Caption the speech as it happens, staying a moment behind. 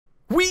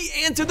we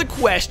answer the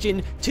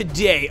question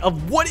today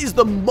of what is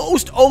the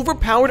most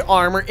overpowered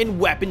armor and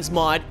weapons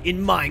mod in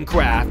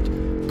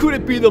Minecraft. Could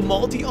it be the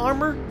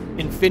multi-armor,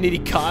 Infinity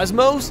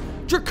Cosmos,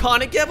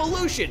 Draconic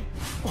Evolution,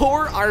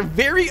 or our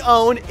very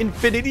own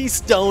Infinity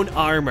Stone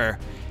Armor?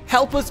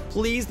 Help us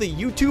please the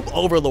YouTube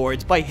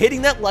overlords by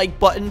hitting that like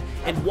button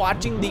and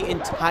watching the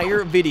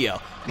entire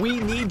video. We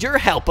need your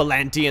help,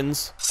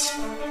 Atlanteans.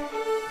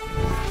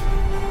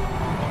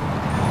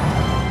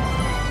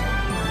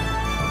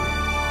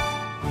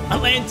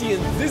 Atlanteans,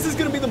 this is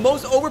gonna be the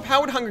most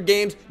overpowered Hunger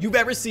Games you've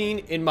ever seen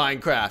in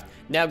Minecraft.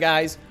 Now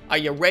guys, are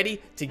you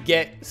ready to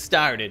get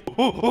started?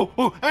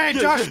 Hey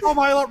Josh, stole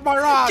my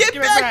rock! Get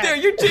back there,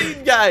 you're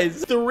cheating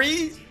guys!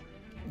 3,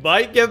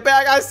 Mike, get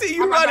back, I see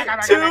you running.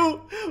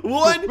 2,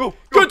 1,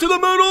 go to the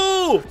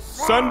middle!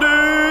 Send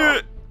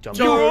it!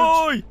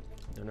 Joy!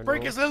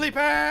 Break his lily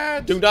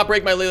pad! Do not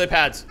break my lily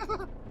pads.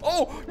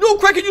 Oh, no,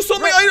 Kraken, you stole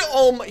my item.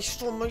 Oh, you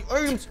stole my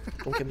items.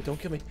 Don't kill me, don't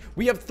kill me.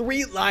 We have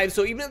 3 lives,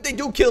 so even if they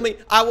do kill me,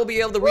 I will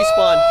be able to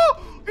respawn.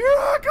 Here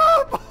I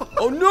come!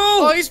 Oh, no.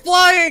 Oh, he's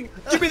flying!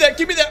 Give me that,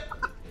 give me that.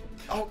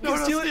 Oh, no,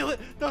 don't steal it.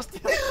 Don't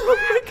steal it.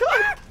 Oh, my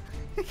God.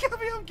 He got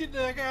me, I'm getting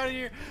the heck out of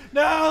here.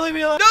 No, leave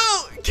me alone.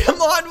 No, come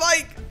on,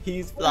 Mike.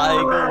 He's flying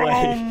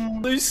away.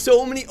 There's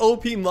so many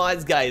OP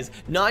mods, guys.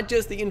 Not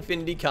just the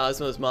Infinity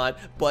Cosmos mod,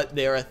 but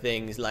there are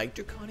things like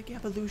Draconic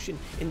Evolution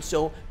and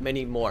so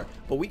many more.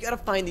 But we gotta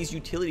find these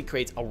utility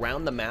crates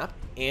around the map,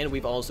 and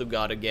we've also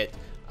gotta get,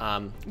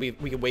 we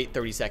can wait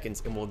 30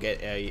 seconds and we'll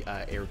get a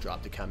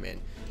airdrop to come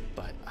in.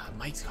 But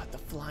Mike's got the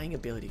flying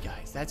ability,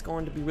 guys. That's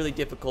going to be really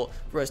difficult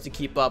for us to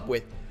keep up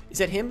with. Is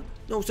that him?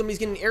 No, somebody's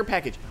getting an air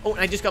package. Oh, and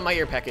I just got my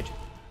air package.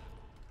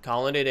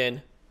 Calling it in.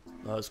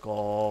 Let's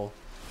go.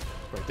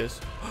 Break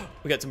this.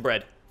 We got some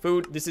bread.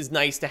 Food. This is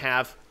nice to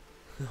have.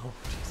 Oh,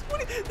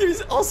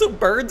 there's also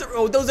birds.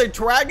 Oh, those are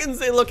dragons.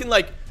 They're looking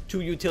like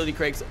 2 utility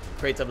crates.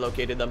 I've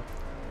located them.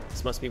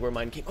 This must be where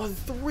mine came. Oh,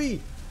 3.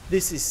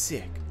 This is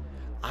sick.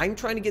 I'm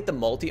trying to get the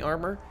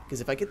multi-armor, because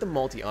if I get the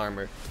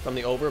multi-armor from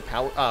the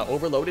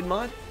overloaded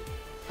mod,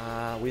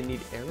 we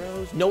need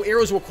arrows. No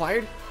arrows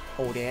required.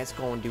 Oh, that's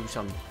going to do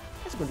some.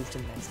 That's going to do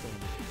some nice things.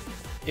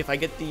 If I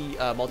get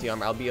the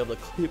multi-armor, I'll be able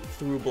to clip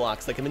through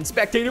blocks like I'm in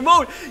spectator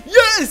mode.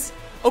 Yes!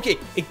 Okay,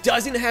 it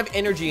doesn't have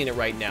energy in it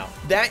right now.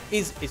 That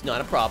is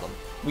not a problem.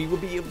 We will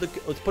be able to,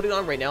 let's put it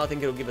on right now. I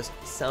think it'll give us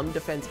some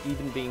defense,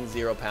 even being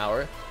 0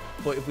 power.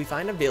 But if we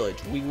find a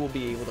village, we will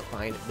be able to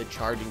find the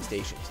charging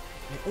stations.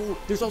 And, oh,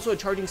 there's also a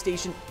charging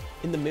station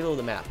in the middle of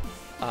the map.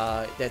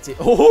 That's it.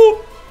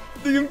 Oh,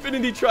 the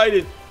Infinity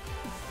Trident.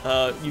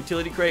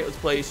 Utility crate, let's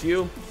place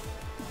you.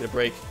 Gonna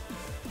break.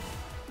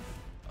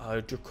 A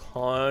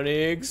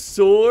Draconic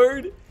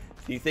Sword.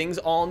 These things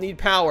all need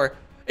power,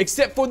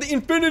 except for the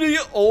Infinity.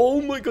 Oh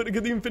my God, look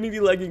at the Infinity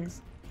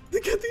leggings.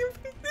 Look at the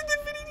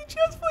Infinity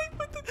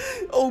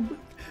chestplate. Oh,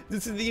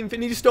 this is the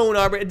Infinity Stone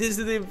Armor. This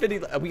is the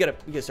Infinity. We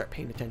gotta start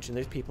paying attention.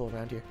 There's people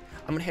around here.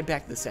 I'm gonna head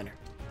back to the center.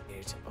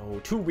 There's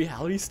 2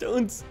 reality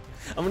stones.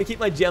 I'm gonna keep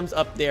my gems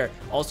up there.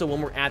 Also,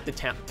 when we're at the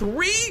town,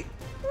 3.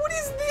 What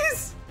is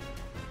this?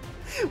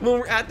 When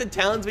we're at the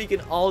towns, we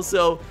can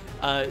also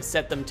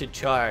set them to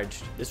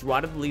charge. This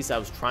Rod of the Lease, I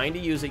was trying to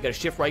use it. You gotta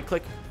shift right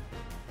click.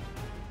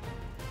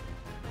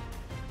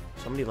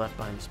 Somebody left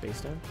behind the space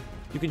stone.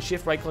 You can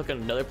shift right click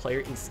on another player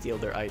and steal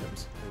their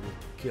items.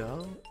 There we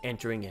go.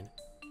 Entering in.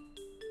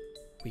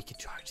 We can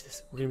charge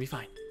this. We're gonna be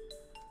fine.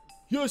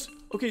 Yes.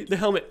 Okay, the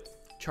helmet.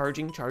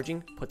 Charging.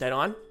 Put that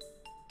on.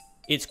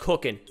 It's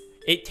cooking.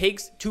 It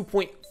takes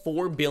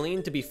 2.4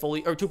 billion to be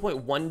fully, or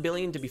 2.1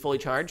 billion to be fully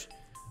charged.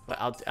 But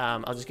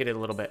I'll just get it a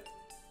little bit.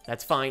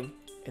 That's fine.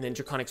 And then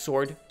Draconic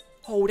Sword.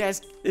 Oh,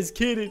 that's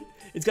kidding.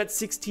 It's got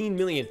 16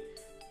 million.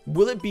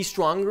 Will it be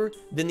stronger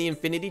than the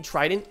Infinity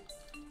Trident?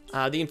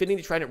 The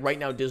Infinity Trident right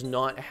now does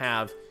not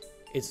have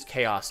its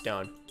Chaos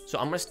Stone. So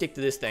I'm going to stick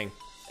to this thing.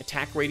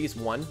 Attack radius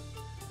 1.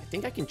 I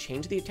think I can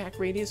change the attack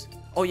radius.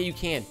 Oh, yeah, you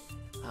can.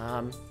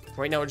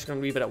 Right now, we're just going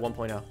to leave it at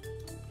 1.0.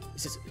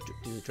 Is this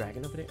a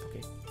dragon over there?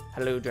 Okay.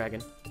 Hello,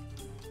 dragon.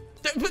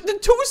 The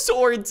 2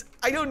 swords.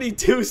 I don't need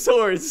 2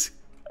 swords.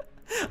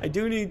 I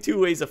do need 2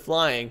 ways of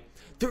flying.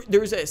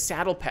 There's a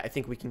saddle pet I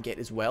think we can get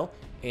as well.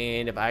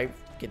 And if I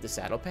get the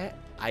saddle pet,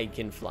 I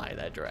can fly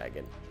that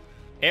dragon.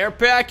 Air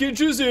package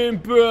is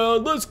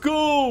inbound. Let's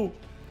go.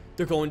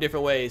 They're going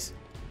different ways.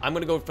 I'm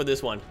going to go for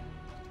this one.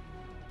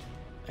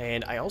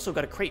 And I also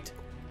got a crate.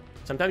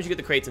 Sometimes you get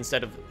the crates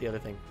instead of the other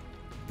thing.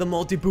 The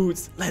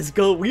multi-boots. Let's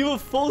go. We have a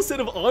full set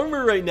of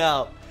armor right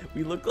now.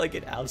 We look like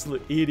an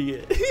absolute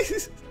idiot.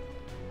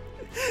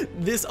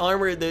 This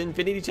armor, the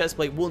Infinity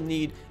Chestplate, will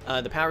need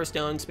the Power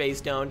Stone, Space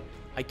Stone.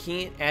 I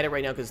can't add it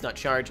right now because it's not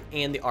charged,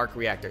 and the Arc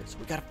Reactor. So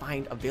we gotta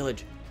find a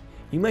village.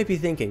 You might be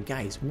thinking,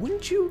 guys,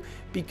 wouldn't you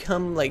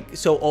become like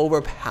so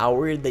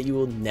overpowered that you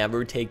will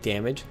never take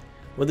damage?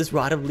 Well, this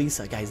Rod of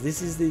Lisa, guys,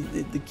 this is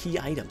the key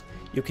item.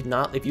 You could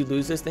not, if you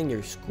lose this thing,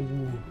 you're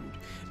screwed.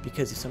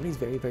 Because if somebody's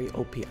very, very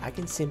OP, I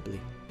can simply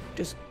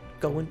just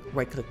go and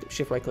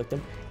shift right click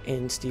them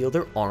and steal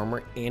their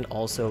armor and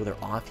also their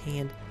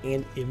offhand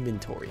and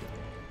inventory.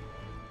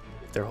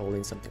 they're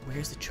holding something.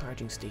 Where's the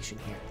charging station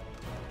here?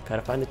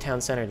 Gotta find the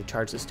town center to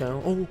charge the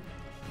stone. Oh,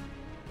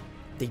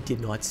 they did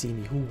not see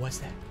me. Who was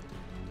that?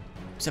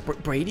 Is that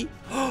Brady?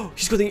 Oh,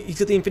 he's got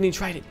the infinity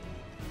trident.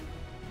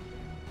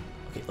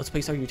 Okay, let's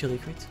place our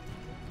utility crates.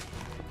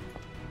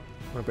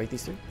 Wanna break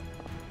these through?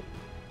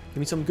 Give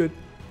me something good.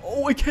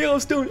 Oh, a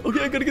chaos stone.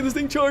 Okay, I gotta get this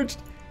thing charged.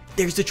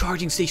 There's the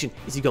charging station.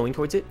 Is he going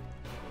towards it?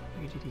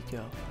 Where did he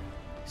go?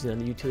 He's on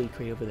the utility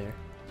crate over there.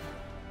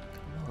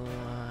 Come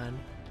on.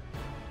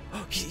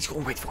 Oh, he's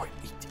going right for it.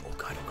 Oh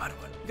god, oh god,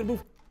 oh god. You gotta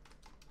move.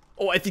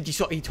 Oh, I think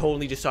he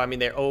totally just saw me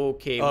there.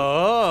 Okay.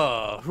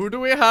 Oh, who do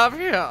we have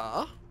here?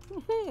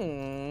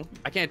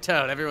 I can't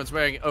tell. Everyone's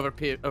wearing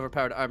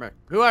overpowered armor.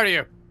 Who are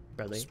you?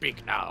 Bradley.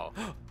 Speak now.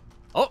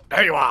 Oh,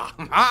 there you are.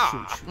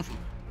 Shoot.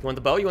 You want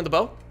the bow? You want the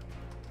bow?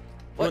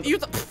 What?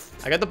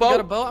 I got the bow. You got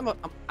a bow?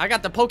 I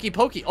got the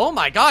pokey. Oh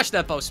my gosh,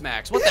 that bow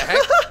smacks. What the heck?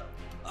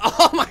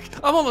 Oh my!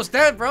 I'm almost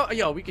dead, bro.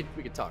 Yo, we could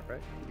talk,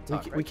 right?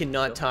 We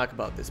cannot talk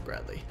about this,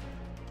 Bradley.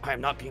 I am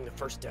not being the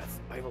first death.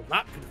 I will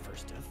not be the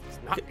first death. It's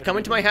not Come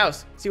into my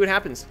house. See what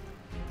happens.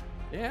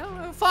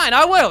 Yeah, fine.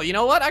 I will. You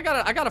know what? I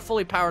got a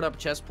fully powered up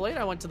chest plate.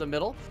 I went to the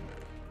middle.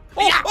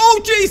 Oh, yeah.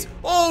 Oh, jeez.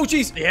 Oh,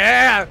 jeez.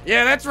 Yeah,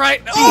 that's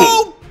right.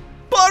 Oh,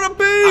 bada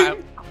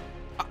bing.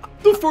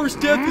 The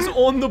first death is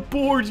on the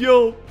board,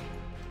 yo.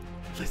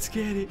 Let's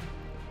get it.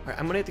 All right,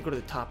 I'm gonna have to go to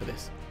the top of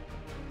this.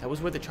 That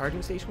was where the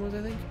charging station was,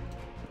 I think.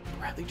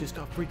 Bradley just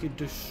got freaking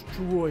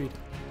destroyed.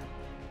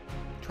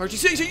 Charging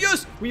station,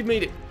 yes, we've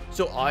made it.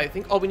 So I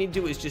think all we need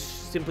to do is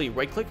just simply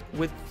right-click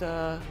with.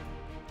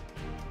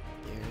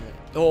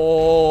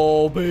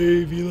 Oh,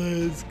 baby,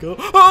 let's go.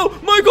 Oh,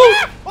 Michael!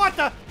 What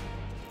the?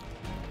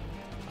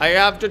 I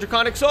have the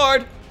draconic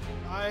sword.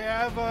 I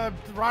have a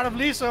Rod of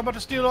Lisa. I'm about to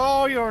steal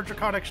all your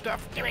draconic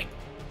stuff. Give me.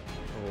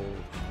 Oh,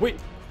 wait,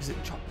 is it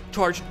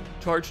charge?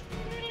 Oh,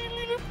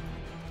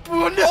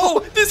 no. Oh,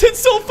 this hit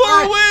so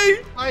far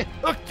away. I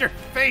hooked your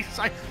face.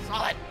 I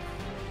saw it.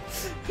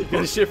 You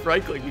gotta shift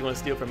right-click if you want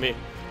to steal from me.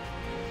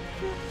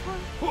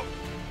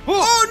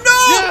 Oh,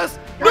 no! Yes!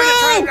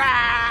 No!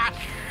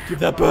 Give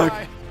that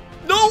back.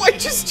 No, I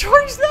just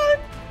charged that!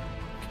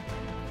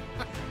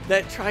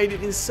 That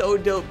trident is so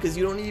dope because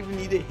you don't even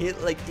need to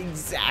hit like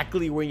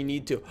exactly where you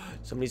need to.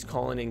 Somebody's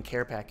calling in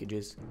care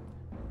packages.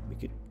 We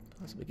could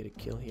possibly get a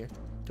kill here. Do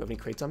I have any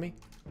crates on me?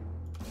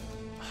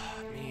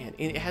 Oh, man,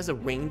 it has a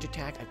range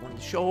attack. I wanted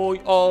to show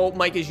you. Oh,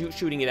 Mike is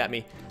shooting it at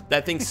me.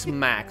 That thing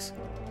smacks.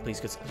 Please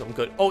get something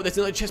good. Oh, that's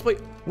another chest plate.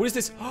 What is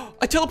this?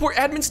 A teleport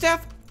admin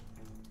staff?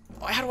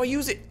 Oh, how do I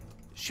use it?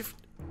 Shift.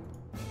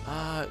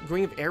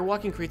 Ring of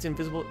airwalking creates an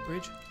invisible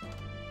bridge.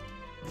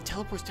 The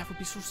teleport staff would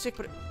be so sick,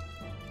 but I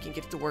can't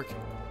get it to work.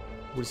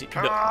 What is it?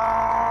 Come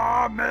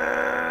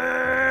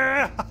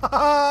here!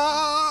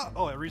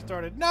 Oh, it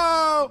restarted.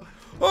 No!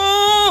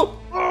 Oh!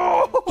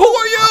 Oh! Who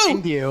are you?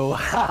 Find you.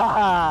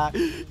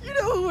 You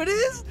know who it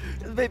is?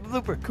 Baby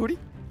Blooper, Cody.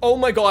 Oh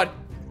my god.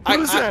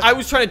 Who's that? I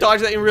was trying to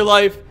dodge that in real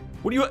life.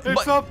 What do you...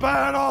 It's a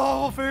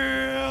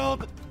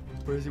battlefield!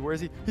 Where is he? Where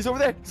is he? He's over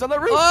there. He's on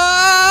that roof.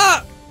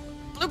 Ah!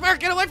 Blooper,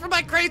 get away from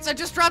my crates. I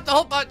just dropped a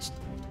whole bunch.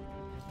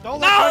 Don't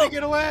let Cody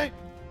get away.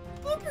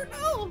 Blooper,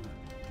 no.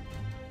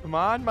 Come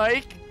on,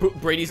 Mike.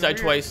 Brady's died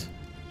twice.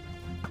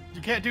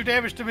 You can't do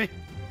damage to me.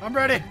 I'm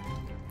ready.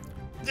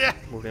 Yeah.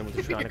 We're in with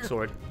the Draconic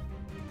sword.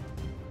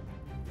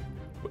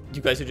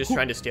 You guys are just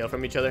trying to steal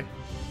from each other?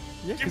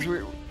 Yeah, because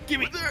we're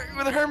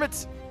the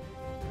hermits.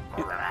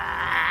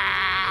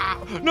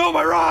 No,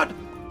 my rod!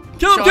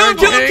 Kill him!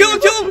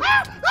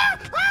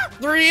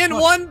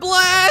 3-in-1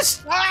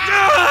 blast!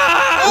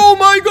 Oh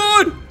my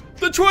god!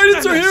 The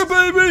tridents are here,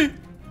 baby!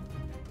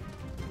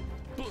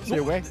 Stay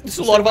away. This is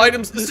a lot of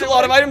items.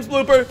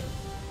 Blooper.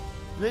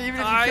 Yeah, even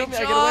if you kill me, I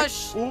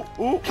get away.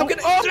 Ooh. How can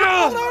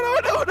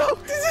No.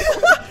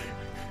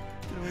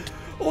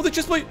 Oh, the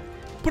chest plate.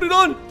 Put it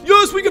on.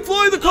 Yes, we can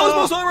fly the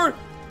Cosmos armor.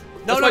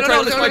 That's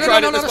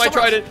my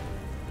trident.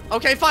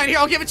 Okay, fine. Here,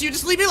 I'll give it to you.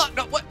 Just leave me alone.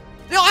 No, what?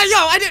 No,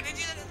 I did.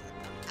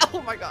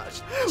 Oh my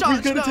gosh.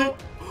 Josh, no.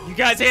 You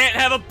guys can't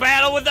have a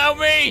battle without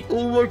me!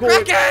 Oh my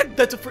god. Kraken!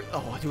 That's a free.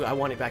 Oh, dude, I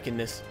want it back in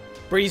this.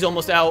 Brady's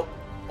almost out.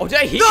 Oh, did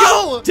I hit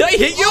No! you? Did I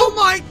hit you? Oh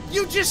my,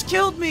 you just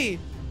killed me.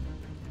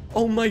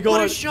 Oh my god.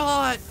 What a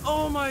shot.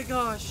 Oh my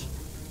gosh.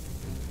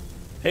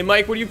 Hey,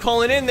 Mike, what are you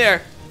calling in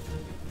there?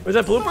 Was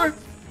that Blooper?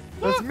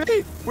 That's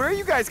me. Where are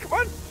you guys? Come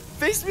on.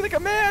 Face me like a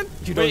man.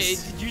 You don't.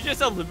 Wait, did you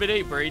just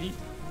eliminate Brady?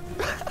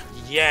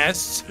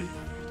 Yes.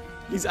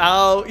 He's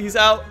out. He's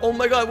out. Oh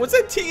my god. What's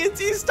that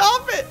TNT?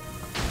 Stop it.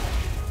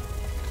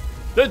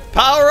 The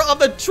power of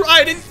the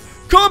trident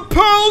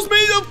compels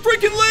me to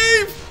freaking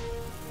leave.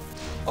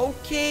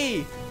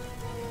 Okay.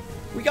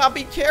 We gotta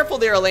be careful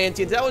there,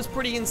 Atlanteans. That was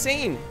pretty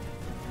insane.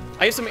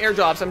 I have some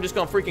airdrops. I'm just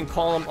gonna freaking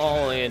call them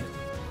all in.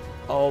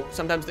 Oh,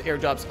 sometimes the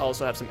airdrops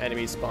also have some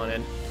enemies spawn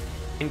in.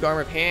 In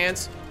Garmer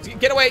pants.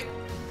 Get away.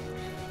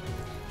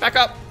 Back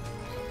up.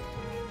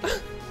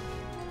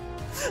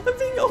 I'm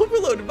being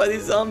overloaded by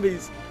these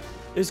zombies.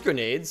 There's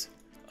grenades.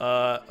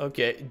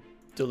 Okay.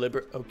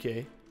 Deliberate.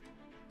 Okay.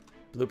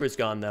 Blooper's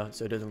gone though,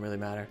 so it doesn't really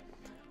matter.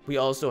 We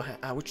also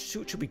have. Which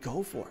suit should we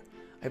go for?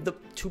 I have the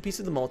 2 pieces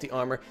of the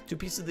multi-armor, 2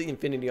 pieces of the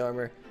infinity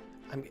armor.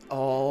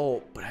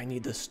 Oh, but I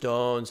need the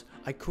stones.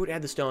 I could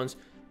add the stones.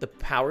 The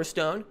power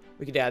stone,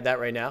 we could add that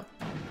right now.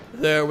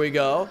 There we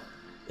go.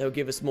 That'll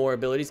give us more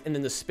abilities. And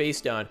then the space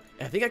stone.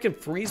 And I think I can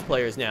freeze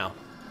players now.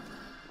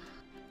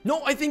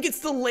 No, I think it's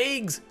the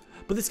legs.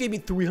 But this gave me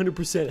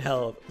 300%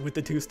 health with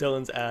the 2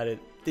 stones added.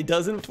 It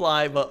doesn't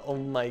fly, but oh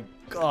my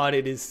god,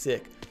 it is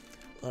sick.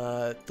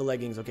 The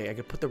leggings, okay, I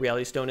could put the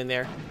reality stone in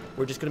there.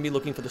 We're just gonna be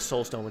looking for the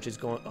soul stone, which is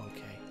going,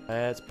 okay.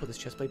 Let's put this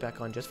chest plate back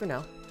on just for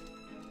now.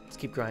 Let's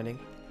keep grinding.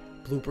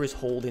 Blooper is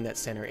holding that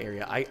center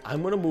area.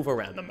 I'm gonna move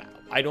around the map.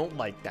 I don't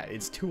like that,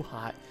 it's too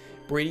hot.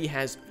 Brady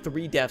has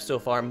 3 deaths so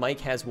far, Mike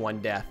has 1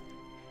 death.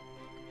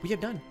 We have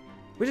done,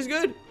 which is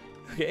good,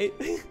 okay?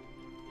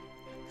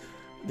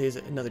 There's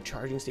another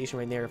charging station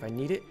right there if I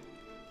need it.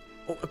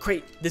 Oh, a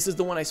crate. This is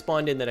the one I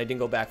spawned in that I didn't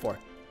go back for.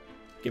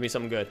 Give me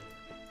something good.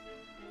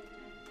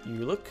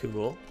 You look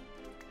cool.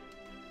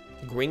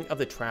 Ring of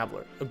the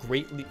Traveler. A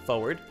great leap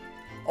forward.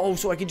 Oh,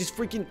 so I can just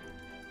freaking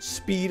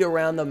speed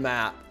around the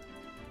map.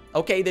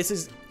 Okay, this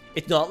is...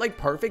 It's not like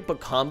perfect, but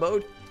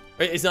comboed.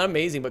 It's not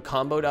amazing, but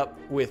comboed up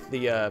with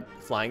the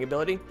flying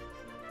ability.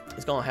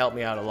 It's going to help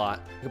me out a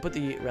lot. I can put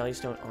the rally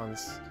stone on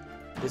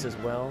this as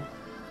well.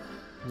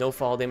 No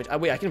fall damage.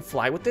 Wait, I can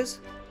fly with this?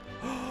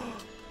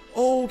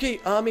 Oh, okay.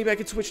 Maybe I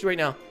could switch right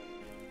now.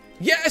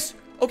 Yes!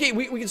 Okay,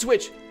 we can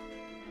switch.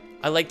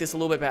 I like this a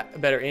little bit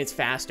better, and it's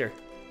faster.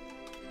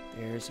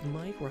 There's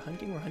Mike. We're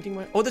hunting.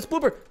 Oh, that's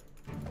Blooper.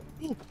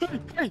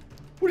 Hey,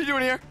 what are you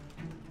doing here?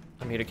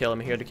 I'm here to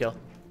kill.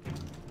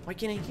 Why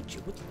can't I hit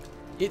you?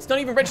 It's not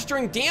even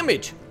registering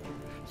damage.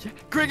 Yeah.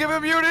 Ring of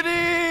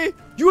immunity!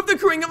 You have the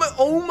ring of...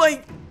 Oh,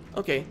 my...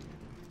 Okay.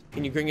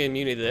 Can you bring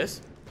immunity to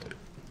this?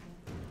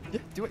 Yeah,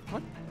 do it. Come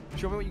on.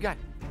 Show me what you got.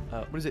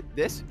 What is it?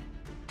 This?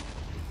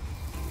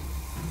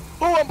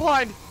 Oh, I'm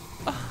blind.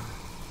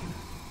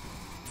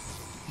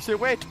 You stay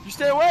away. You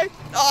stay away.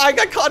 Oh, I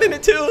got caught in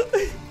it too.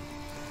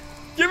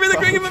 Give me the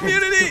ring of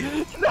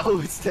immunity.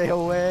 No, stay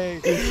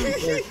away.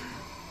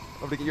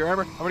 I'm gonna get your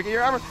armor.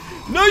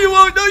 No, you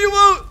won't. No, you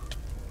won't.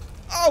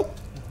 Oh. Oh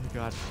my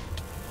god.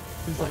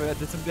 Please tell me that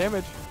did some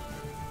damage.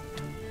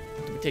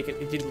 Did we take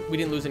it? We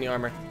didn't lose any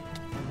armor.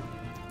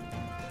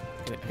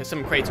 I got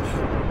some crates.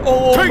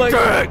 Oh Take my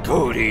that,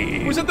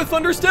 Cody! Was it the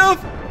thunder stuff?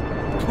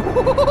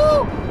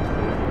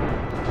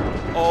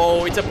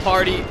 Oh, it's a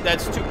party.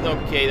 That's too...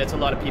 Okay, that's a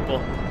lot of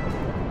people.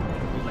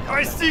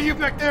 I see you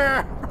back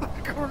there.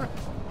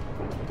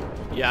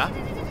 Yeah?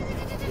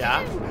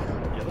 Yeah?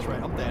 Yeah, that's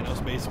right. I'm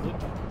Thanos, basically.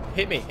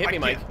 Hit me,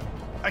 Mike.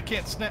 I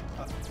can't snap.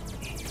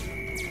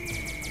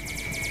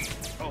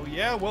 Oh,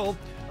 yeah, well,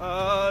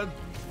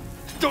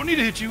 don't need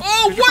to hit you.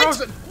 Oh, 'cause you're what?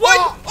 frozen.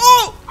 What?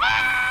 Oh!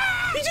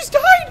 Ah! He just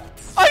died!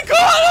 I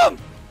got him!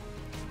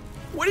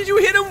 What did you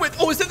hit him with?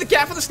 Oh, is that the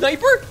gap of the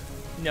sniper?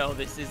 No,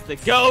 this is the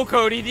go,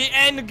 Cody, the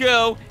end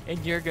go,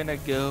 and you're gonna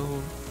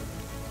go.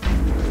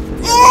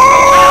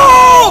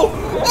 Oh!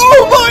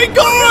 Oh my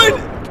god!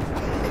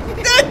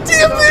 That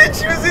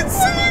damage was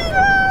insane!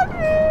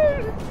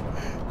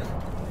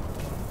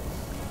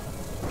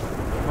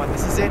 Come on,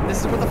 this is it.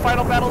 This is what the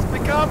final battles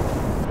become.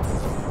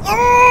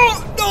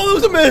 Oh! No, that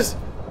was a miss!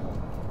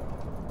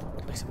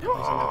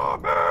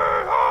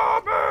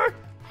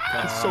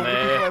 So many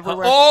people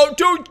everywhere. Oh,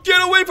 dude, get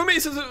away from me!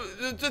 This is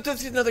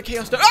another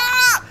chaos star.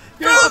 Ah!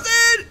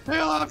 Frozen! He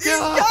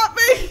got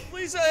me!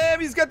 Please,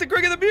 he's got the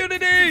ring of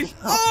immunity.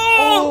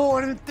 Oh!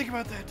 I didn't think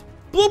about that.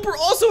 Blooper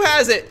also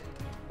has it.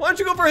 Why don't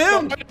you go for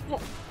him?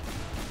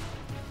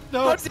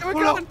 No, Let's see what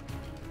no. going.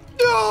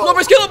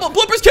 Blooper's killable!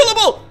 Blooper's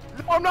killable!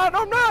 No, I'm not. I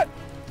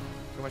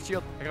got my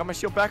shield. I got my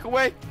shield back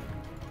away.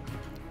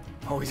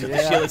 Oh, he's got the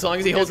shield. As long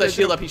as he holds that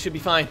shield up, he should be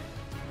fine.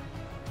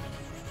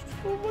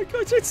 Oh my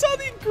gosh, I saw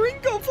the green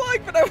go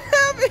flying, but I'm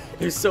happy.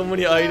 There's so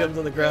many items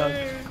on the ground.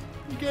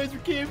 You guys were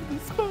camping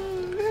this spot.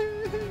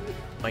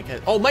 Mike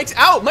has... Oh, Mike's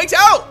out! Mike's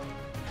out!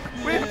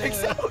 Wait,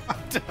 Mike's out. I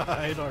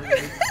died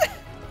already.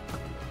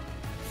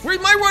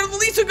 Where'd my run of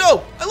Lisa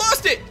go? I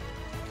lost it!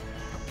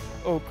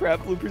 Oh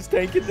crap, Blooper's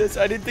tanking this.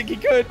 I didn't think he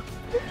could.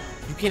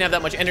 You can't have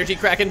that much energy,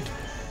 Kraken.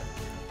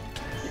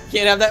 You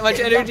can't have that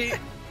much energy.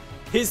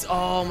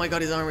 Oh my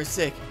god, his armor's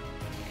sick.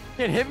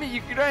 Can't hit me.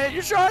 You don't hit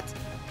your shots.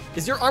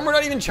 Is your armor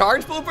not even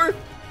charged, Blooper?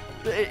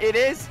 It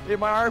is.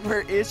 My armor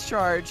is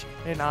charged,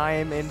 and I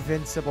am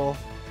invincible.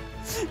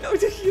 No,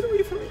 get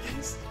away from me,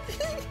 guys.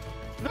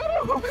 No.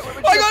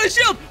 I got a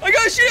shield! I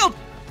got a shield!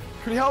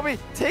 Can you help me?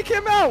 Take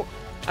him out.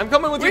 I'm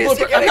coming with you,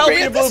 Blooper. I'm helping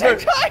you,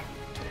 Blooper.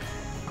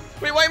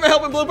 Wait, why am I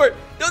helping Blooper?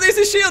 No, there's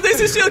his shield. There's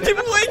his shield. Keep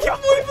him away. Keep him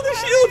away from the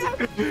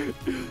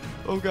shield.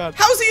 Oh god.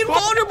 How's he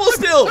invulnerable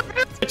still?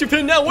 Get your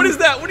pin now. What is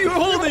that? What are you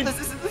holding? This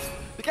is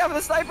the gap of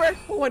the sniper.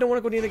 Oh, I don't want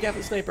to go near the gap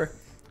of the sniper.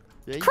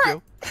 Yeah, you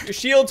Crap. Your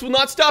shields will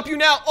not stop you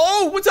now.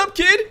 Oh, what's up,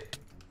 kid?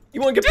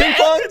 You want to get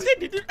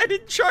ping-ponged? I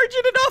didn't charge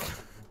it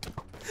enough.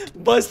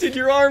 Busted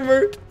your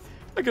armor.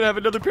 I could have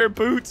another pair of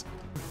boots.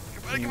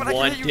 You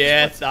want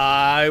death?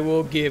 I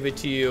will give it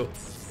to you.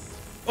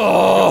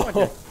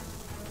 Oh!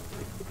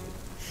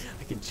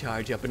 I can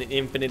charge up an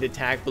infinite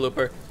attack,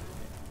 Blooper.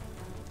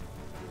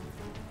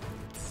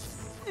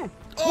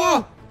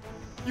 Whoa!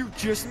 You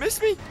just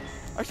missed me.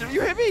 Actually,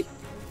 you hit me.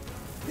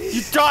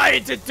 You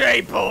died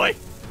today, boy.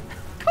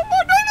 Come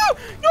on,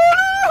 no,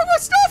 my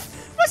stuff.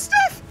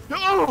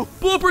 No.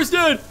 Blooper's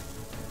dead.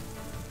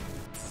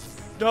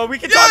 No, we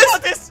can Yes! talk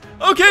about this.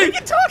 Okay. We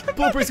can talk about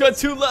Blooper's got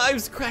 2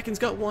 lives. Kraken's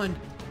got 1.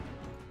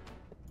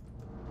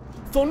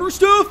 Thunder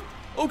stuff.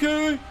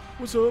 Okay.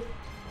 What's up?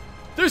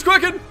 There's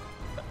Kraken.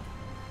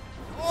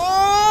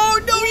 Oh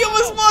no! He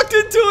almost walked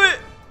into it.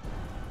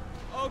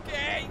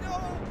 Okay,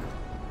 no.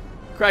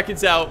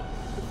 Kraken's out.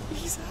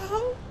 He's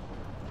out.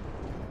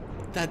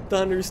 That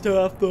thunder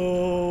stuff,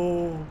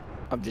 though.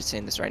 I'm just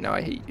saying this right now.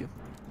 I hate you.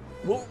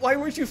 Well, why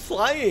weren't you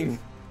flying?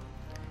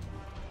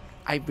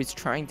 I was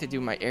trying to do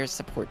my air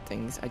support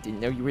things. I didn't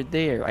know you were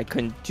there. I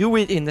couldn't do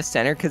it in the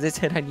center because it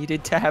said I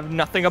needed to have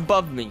nothing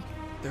above me.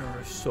 There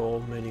are so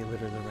many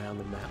litters around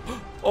the map.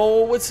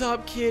 Oh, what's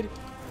up, kid?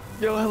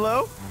 Yo,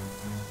 hello?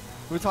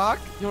 We talk?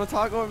 You want to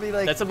talk or be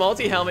like? That's a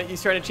multi-helmet.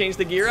 He's trying to change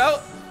the gear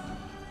out?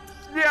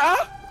 Yeah.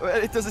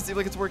 It doesn't seem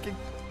like it's working.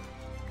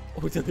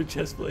 Oh, it's another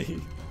chest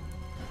plate.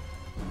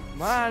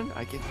 Come on,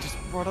 I can just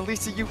brought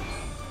Elisa you.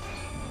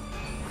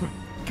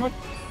 Come on.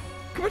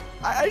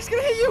 I just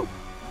gonna hit you.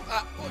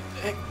 What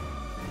the heck?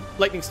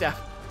 Lightning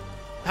staff.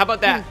 How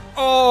about that?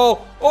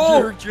 Oh!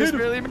 You're just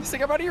barely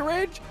missing. I'm out of your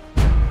range.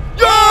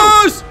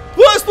 Yes!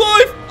 Last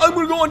life! I'm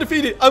gonna go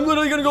undefeated. I'm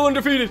literally gonna go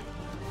undefeated.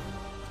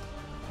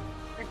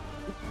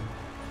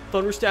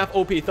 Thunderstaff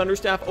OP.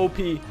 Thunderstaff OP.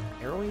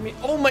 Arrowing me?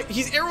 Oh my!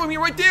 He's arrowing me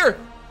right there.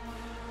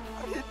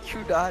 How did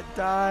you not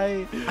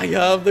die? I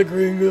have the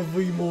ring of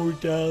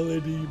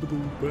immortality.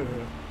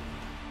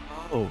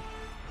 Oh.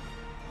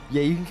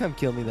 Yeah, you can come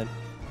kill me then.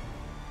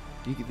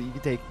 You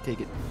can take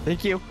it.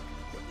 Thank you.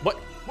 What?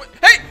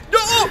 Hey!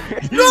 No!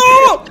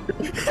 No!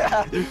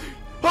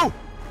 Oh!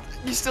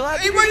 You still have?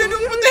 Hey, right! No,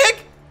 what the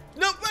heck?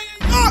 No!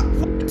 Ah!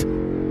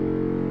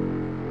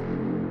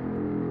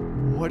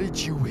 What did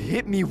you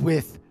hit me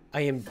with?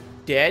 I am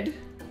dead,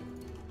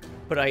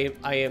 but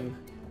I'm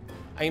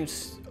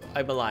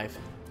alive.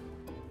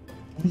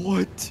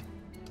 What?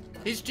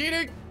 He's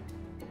cheating.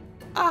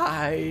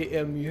 I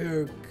am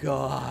your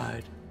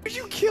god.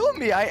 You killed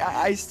me.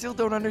 I still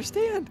don't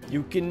understand.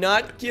 You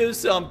cannot kill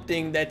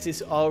something that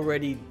is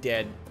already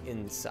dead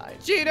inside.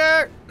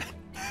 Cheater.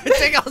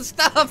 Take all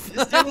stuff.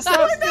 Steal the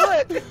stuff. Steal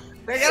it. Pick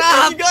it If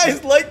up. you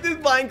guys like this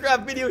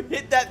Minecraft video,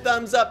 hit that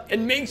thumbs up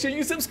and make sure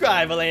you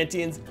subscribe,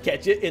 Atlanteans.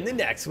 Catch you in the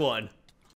next one.